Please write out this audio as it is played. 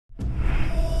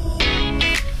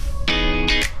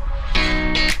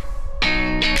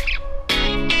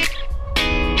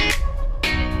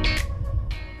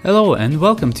Hello and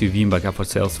welcome to Veeam Backup for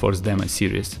Salesforce demo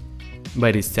series.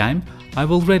 By this time,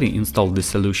 I've already installed this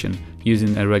solution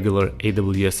using a regular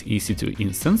AWS EC2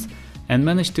 instance and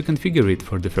managed to configure it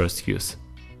for the first use.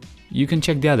 You can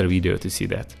check the other video to see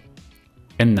that.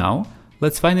 And now,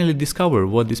 let's finally discover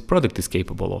what this product is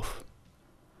capable of.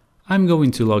 I'm going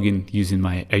to log in using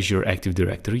my Azure Active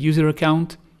Directory user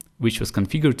account, which was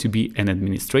configured to be an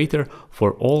administrator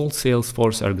for all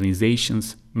Salesforce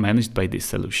organizations managed by this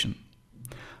solution.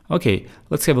 Okay,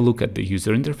 let's have a look at the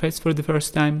user interface for the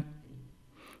first time.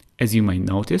 As you might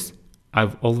notice,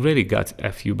 I've already got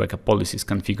a few backup policies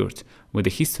configured with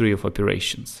a history of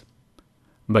operations.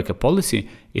 Backup policy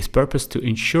is purposed to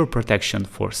ensure protection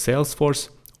for Salesforce,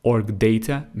 org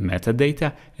data,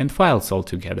 metadata, and files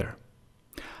altogether.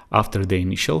 After the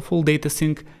initial full data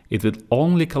sync, it will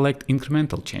only collect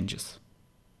incremental changes.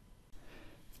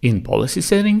 In policy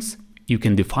settings, you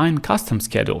can define custom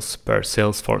schedules per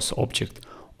Salesforce object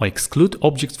or exclude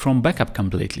objects from backup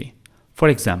completely. For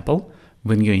example,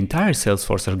 when your entire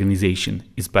Salesforce organization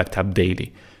is backed up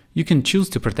daily, you can choose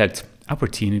to protect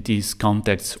opportunities,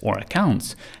 contacts, or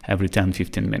accounts every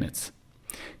 10-15 minutes.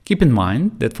 Keep in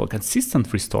mind that for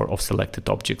consistent restore of selected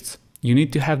objects, you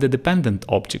need to have the dependent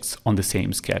objects on the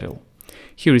same schedule.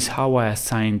 Here is how I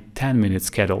assign 10-minute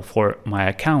schedule for my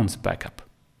account's backup.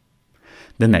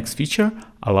 The next feature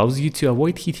allows you to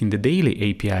avoid hitting the daily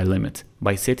API limit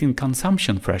by setting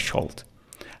consumption threshold.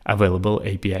 Available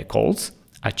API calls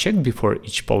are checked before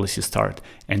each policy start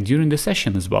and during the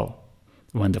session as well.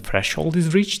 When the threshold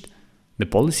is reached, the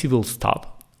policy will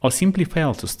stop or simply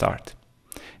fail to start.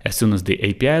 As soon as the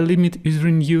API limit is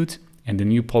renewed and the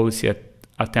new policy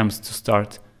attempts to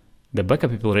start, the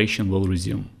backup operation will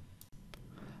resume.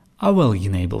 I will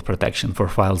enable protection for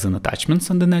files and attachments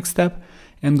on the next step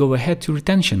and go ahead to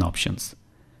retention options.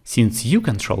 Since you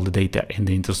control the data in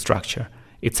the infrastructure,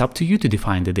 it's up to you to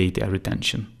define the data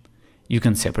retention. You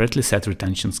can separately set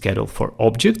retention schedule for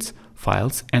objects,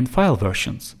 files, and file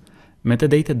versions.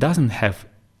 Metadata doesn't have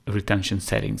retention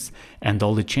settings, and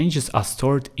all the changes are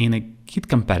stored in a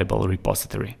Git-compatible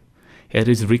repository. It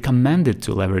is recommended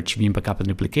to leverage Veeam Backup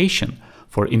application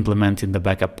for implementing the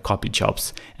backup copy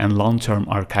jobs and long-term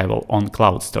archival on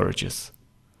cloud storages.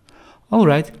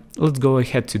 Alright, let's go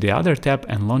ahead to the other tab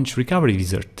and launch Recovery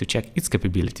Wizard to check its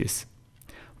capabilities.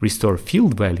 Restore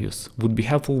field values would be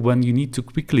helpful when you need to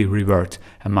quickly revert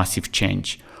a massive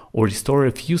change or restore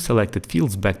a few selected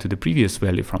fields back to the previous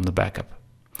value from the backup.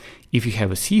 If you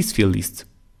have a CS field list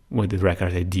with the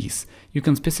record IDs, you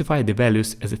can specify the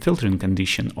values as a filtering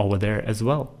condition over there as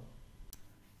well.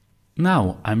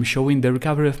 Now I'm showing the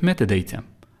recovery of metadata.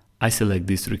 I select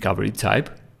this recovery type,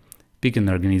 pick an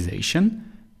organization,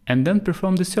 and then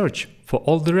perform the search for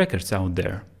all the records out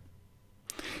there.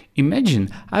 Imagine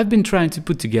I've been trying to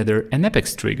put together an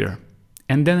Apex trigger,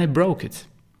 and then I broke it.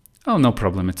 Oh, no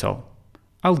problem at all.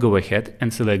 I'll go ahead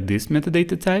and select this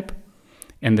metadata type,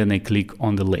 and then I click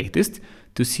on the latest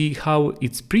to see how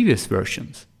its previous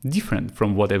versions different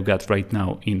from what I've got right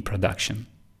now in production.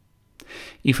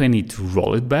 If I need to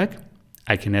roll it back,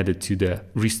 I can add it to the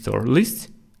restore list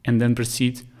and then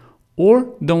proceed, or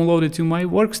download it to my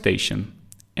workstation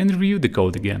and review the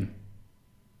code again.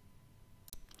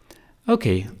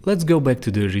 Okay, let's go back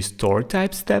to the restore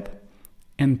type step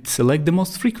and select the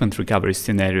most frequent recovery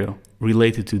scenario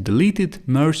related to deleted,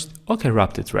 merged, or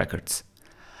corrupted records.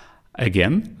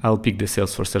 Again, I'll pick the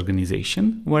Salesforce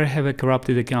organization where I have a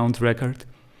corrupted account record,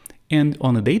 and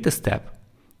on the data step,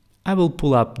 I will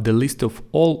pull up the list of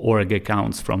all org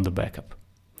accounts from the backup.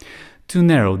 To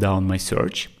narrow down my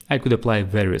search, I could apply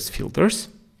various filters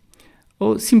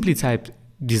or simply type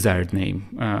desired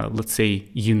name, let's say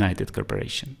United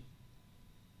Corporation.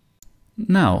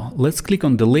 Now let's click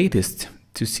on the latest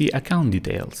to see account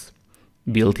details.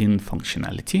 Built-in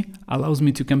functionality allows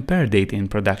me to compare data in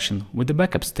production with the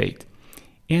backup state,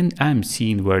 and I'm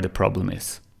seeing where the problem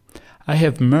is. I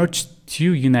have merged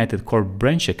two United Corp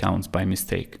branch accounts by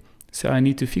mistake, so I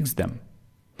need to fix them.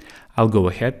 I'll go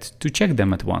ahead to check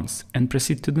them at once and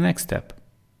proceed to the next step.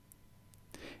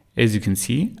 As you can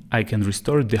see, I can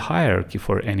restore the hierarchy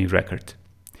for any record.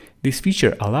 This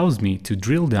feature allows me to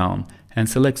drill down and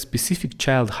select specific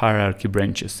child hierarchy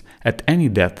branches at any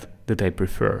depth that I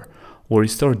prefer, or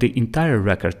restore the entire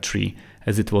record tree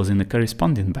as it was in the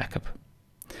corresponding backup.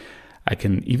 I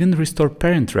can even restore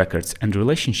parent records and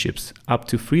relationships up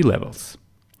to 3 levels.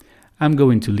 I'm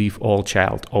going to leave all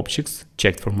child objects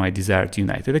checked for my desired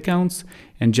United accounts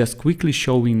and just quickly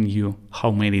showing you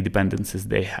how many dependencies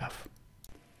they have.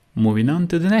 Moving on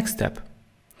to the next step.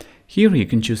 Here you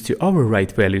can choose to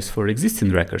overwrite values for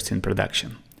existing records in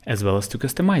production, as well as to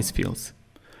customize fields.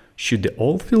 Should the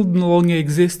old field no longer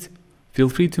exist, feel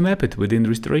free to map it within the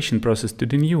restoration process to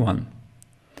the new one.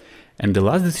 And the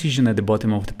last decision at the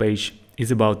bottom of the page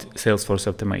is about Salesforce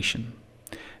automation.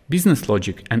 Business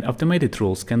logic and automated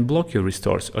rules can block your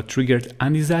restores or trigger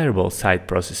undesirable side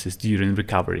processes during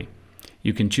recovery.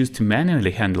 You can choose to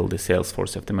manually handle the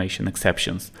Salesforce automation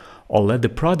exceptions, or let the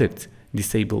product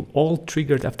disable all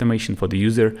triggered automation for the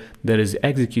user that is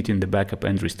executing the backup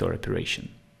and restore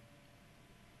operation.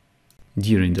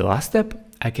 During the last step,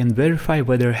 I can verify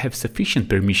whether I have sufficient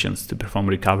permissions to perform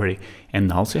recovery,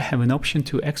 and also have an option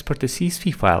to export a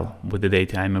CSV file with the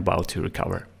data I'm about to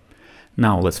recover.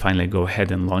 Now let's finally go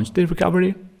ahead and launch the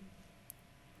recovery.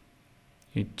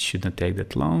 It should not take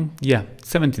that long. Yeah,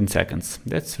 17 seconds.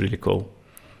 That's really cool.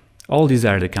 All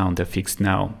desired accounts are fixed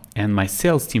now, and my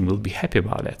sales team will be happy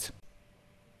about it.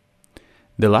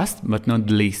 The last but not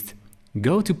the least,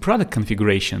 go to product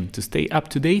configuration to stay up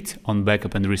to date on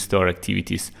backup and restore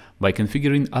activities by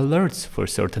configuring alerts for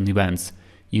certain events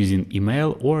using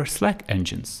email or Slack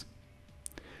engines.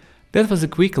 That was a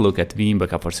quick look at Veeam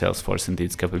Backup for Salesforce and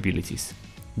its capabilities.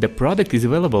 The product is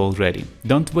available already.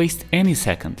 Don't waste any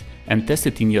second and test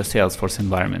it in your Salesforce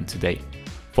environment today.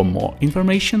 For more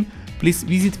information, please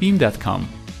visit veeam.com.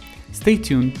 Stay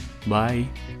tuned. Bye.